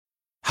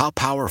How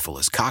powerful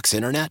is Cox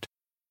Internet?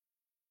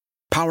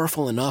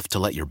 Powerful enough to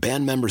let your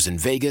band members in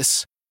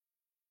Vegas,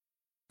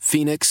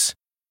 Phoenix,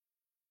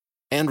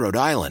 and Rhode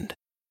Island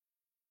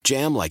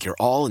jam like you're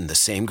all in the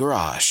same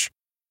garage.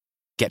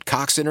 Get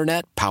Cox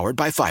Internet powered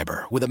by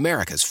fiber with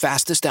America's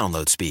fastest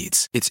download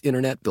speeds. It's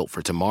internet built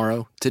for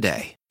tomorrow,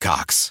 today.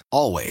 Cox,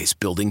 always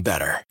building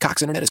better.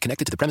 Cox Internet is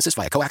connected to the premises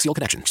via coaxial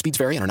connection. Speeds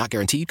vary and are not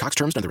guaranteed. Cox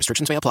terms and other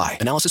restrictions may apply.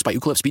 Analysis by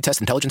Ookla Speed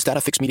Test Intelligence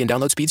Data. Fixed median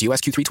download speeds. US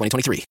Q3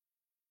 2023.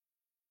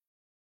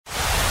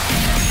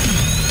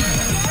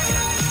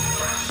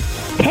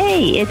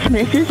 Hey, it's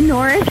Mrs.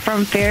 Norris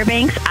from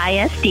Fairbanks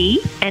ISD,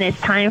 and it's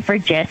time for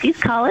Jessie's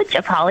College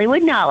of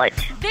Hollywood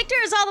Knowledge. Victor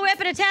is all the way up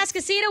in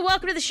Atascocita.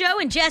 Welcome to the show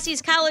in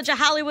Jessie's College of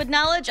Hollywood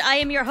Knowledge. I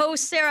am your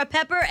host, Sarah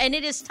Pepper, and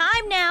it is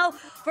time now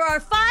for our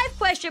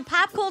 5-question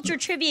pop culture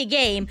trivia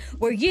game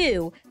where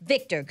you,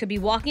 Victor, could be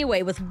walking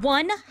away with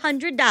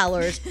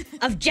 $100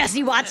 of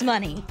Jessie Watt's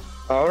money.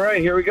 All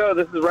right, here we go.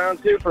 This is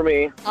round 2 for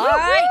me. All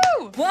right.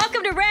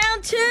 Welcome to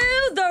round 2,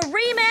 the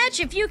rematch.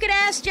 If you could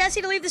ask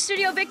Jessie to leave the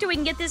studio, Victor, we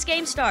can get this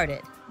game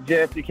started.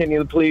 Jessie, can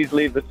you please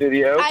leave the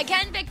studio? I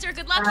can, Victor.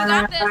 Good luck. You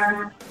got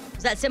this.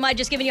 Is that semi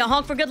just giving you a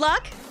honk for good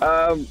luck?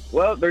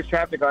 Well, there's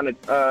traffic on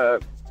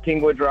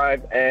Kingwood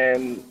Drive,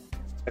 and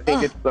I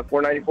think it's the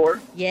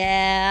 494.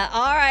 Yeah.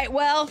 All right.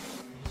 Well,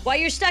 while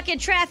you're stuck in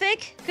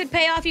traffic, could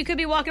pay off. You could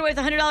be walking away with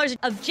 $100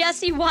 of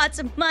Jessie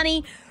Watt's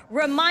money.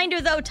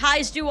 Reminder, though,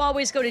 ties do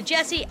always go to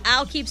Jessie.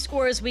 I'll keep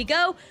score as we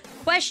go.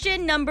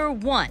 Question number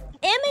 1.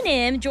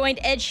 Eminem joined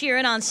Ed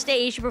Sheeran on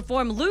stage to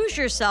perform Lose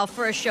Yourself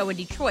for a show in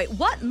Detroit.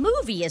 What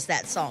movie is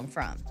that song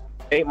from?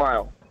 8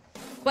 Mile.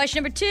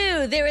 Question number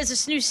 2. There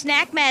is a new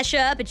snack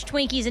mashup. It's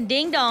Twinkies and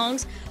Ding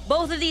Dongs.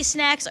 Both of these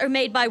snacks are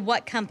made by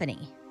what company?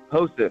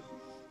 Hostess.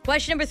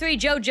 Question number 3.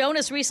 Joe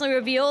Jonas recently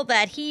revealed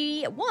that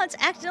he once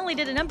accidentally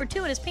did a number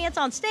 2 in his pants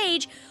on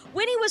stage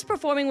when he was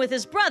performing with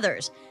his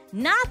brothers.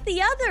 Not the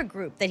other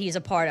group that he's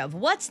a part of.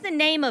 What's the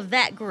name of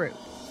that group?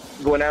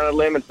 Going out on a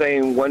limb and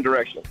saying One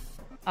Direction.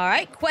 All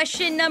right.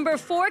 Question number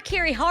 4.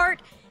 Carey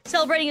Hart,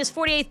 celebrating his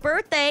 48th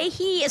birthday.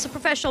 He is a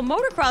professional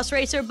motocross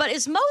racer, but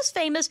is most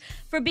famous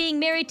for being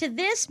married to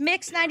this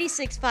Mix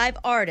 96.5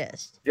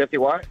 artist. Jessie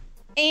Watt.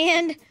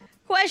 And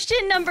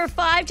question number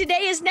 5.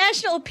 Today is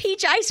National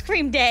Peach Ice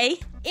Cream Day.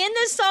 In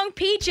the song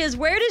Peaches,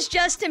 where does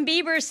Justin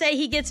Bieber say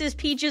he gets his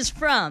peaches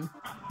from?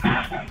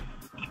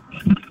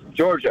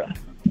 Georgia.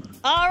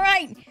 All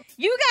right.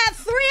 You got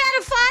 3 out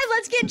of 5.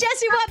 Let's get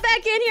Jessie Watt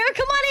back in here.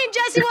 Come on in,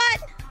 Jessie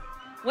Watt.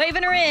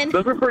 Waving her in.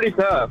 Those are pretty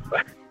tough.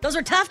 Those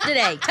are tough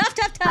today. Tough.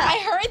 I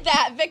heard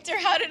that. Victor,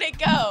 how did it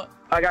go?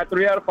 I got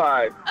 3 out of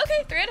 5.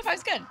 Okay, 3 out of 5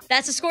 is good.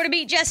 That's the score to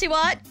beat Jessie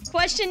Watt.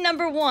 Question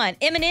number 1.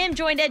 Eminem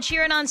joined Ed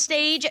Sheeran on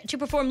stage to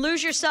perform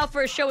Lose Yourself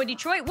for a show in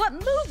Detroit. What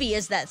movie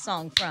is that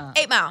song from?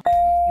 8 Mile.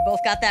 You both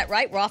got that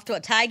right. We're off to a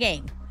tie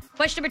game.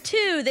 Question number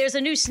 2. There's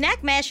a new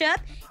snack mashup.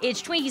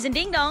 It's Twinkies and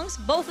Ding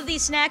Dongs. Both of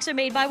these snacks are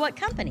made by what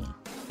company?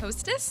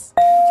 Hostess?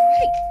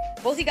 Right.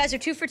 Both of you guys are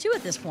 2 for 2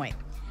 at this point.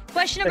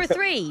 Question number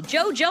 3.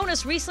 Joe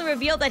Jonas recently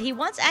revealed that he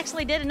once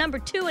actually did a number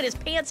 2 in his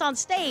pants on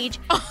stage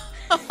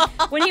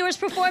when he was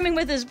performing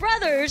with his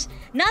brothers,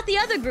 not the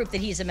other group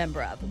that he's a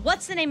member of.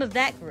 What's the name of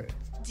that group?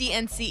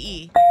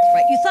 DNCE.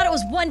 Right. You thought it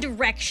was One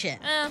Direction.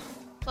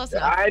 Close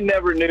enough. I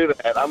never knew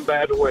that. I'm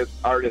bad with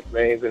artist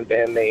names and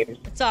band names.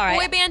 It's all right.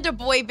 Boy band to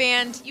boy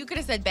band. You could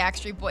have said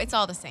Backstreet Boy. It's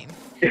all the same.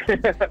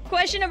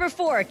 Question number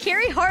 4.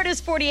 Carey Hart is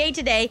 48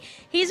 today.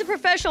 He's a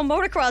professional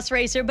motocross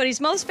racer, but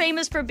he's most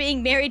famous for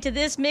being married to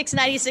this Mix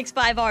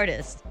 96.5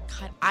 artist.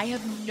 God, I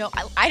have no...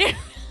 I didn't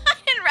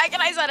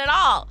recognize that at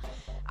all.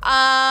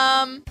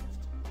 I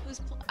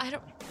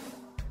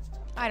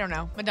don't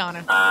know.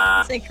 Madonna.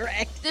 That's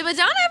incorrect. Did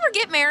Madonna ever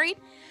get married?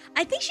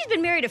 I think she's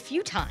been married a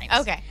few times.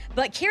 Okay.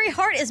 But Carey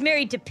Hart is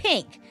married to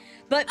Pink.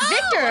 But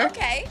Victor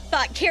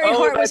thought Carey Oh,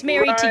 Hart was that's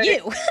married to right.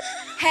 you.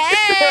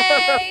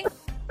 Hey!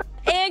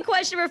 And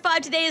question number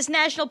 5. Today is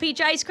National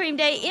Peach Ice Cream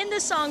Day. In the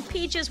song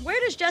Peaches, where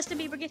does Justin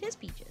Bieber get his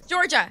peaches?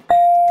 Georgia.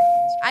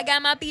 I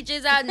got my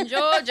peaches out in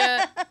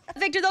Georgia.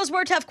 Victor, those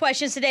were tough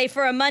questions today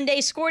for a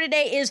Monday. Score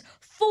today is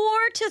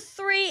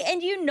 4-3,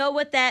 and you know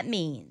what that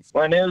means.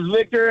 My name is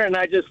Victor, and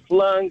I just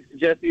flunked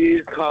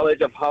Jessie's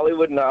College of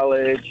Hollywood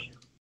Knowledge.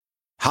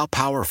 How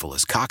powerful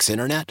is Cox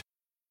Internet?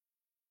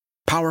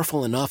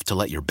 Powerful enough to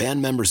let your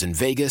band members in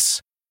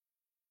Vegas,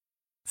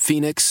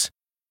 Phoenix,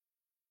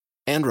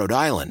 and Rhode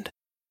Island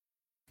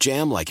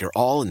jam like you're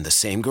all in the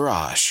same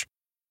garage.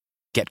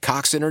 Get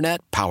Cox Internet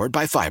powered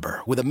by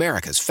fiber with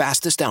America's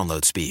fastest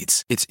download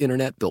speeds. It's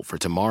internet built for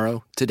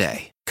tomorrow,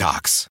 today.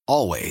 Cox,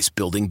 always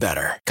building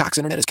better. Cox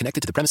Internet is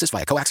connected to the premises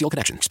via coaxial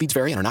connection. Speeds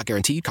vary and are not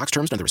guaranteed. Cox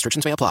terms and other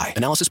restrictions may apply.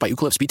 Analysis by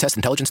Ookla Speed Test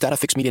Intelligence Data.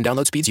 Fixed median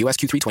download speeds. US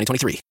Q3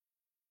 2023.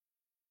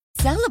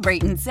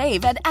 Celebrate and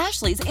save at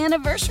Ashley's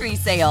Anniversary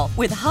Sale.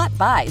 With Hot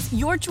Buys,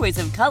 your choice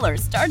of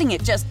colors starting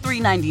at just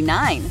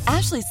 $3.99.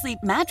 Ashley Sleep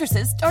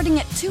mattresses starting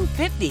at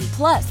 $2.50.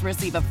 Plus,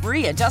 receive a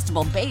free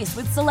adjustable base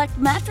with select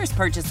mattress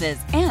purchases.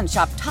 And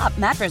shop top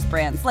mattress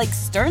brands like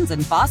Stearns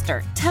 &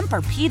 Foster,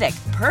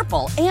 Tempur-Pedic,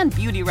 Purple, and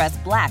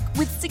Beautyrest Black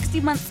with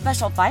 60-month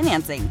special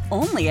financing.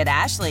 Only at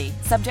Ashley.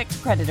 Subject to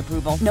credit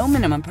approval. No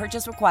minimum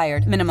purchase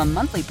required. Minimum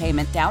monthly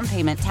payment, down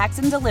payment, tax,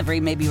 and delivery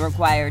may be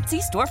required.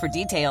 See store for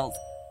details.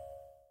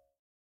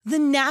 The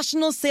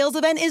national sales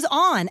event is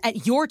on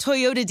at your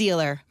Toyota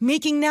dealer,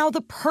 making now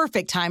the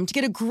perfect time to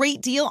get a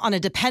great deal on a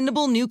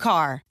dependable new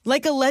car.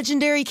 Like a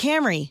legendary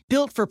Camry,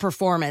 built for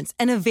performance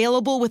and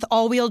available with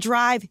all-wheel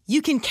drive,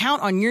 you can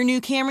count on your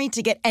new Camry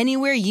to get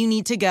anywhere you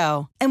need to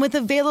go. And with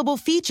available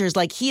features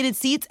like heated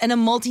seats and a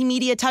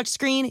multimedia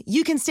touchscreen,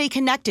 you can stay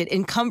connected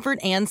in comfort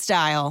and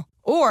style.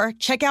 Or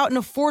check out an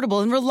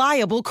affordable and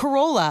reliable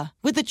Corolla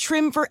with a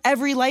trim for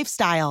every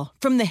lifestyle.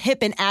 From the hip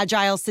and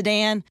agile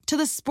sedan to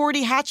the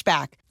sporty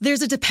hatchback,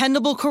 there's a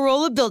dependable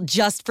Corolla built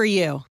just for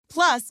you.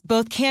 Plus,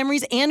 both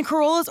Camrys and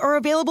Corollas are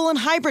available in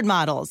hybrid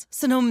models,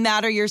 so no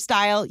matter your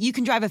style, you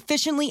can drive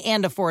efficiently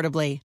and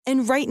affordably.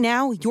 And right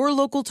now, your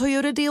local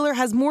Toyota dealer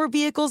has more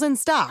vehicles in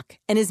stock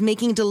and is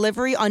making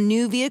delivery on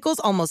new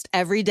vehicles almost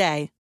every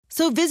day.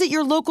 So visit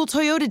your local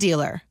Toyota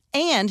dealer.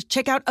 And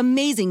check out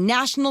amazing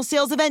national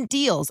sales event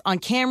deals on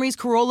Camrys,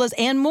 Corollas,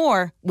 and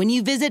more when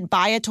you visit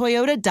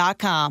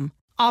buyatoyota.com.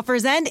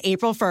 Offers end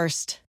April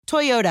 1st.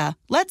 Toyota,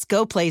 let's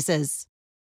go places.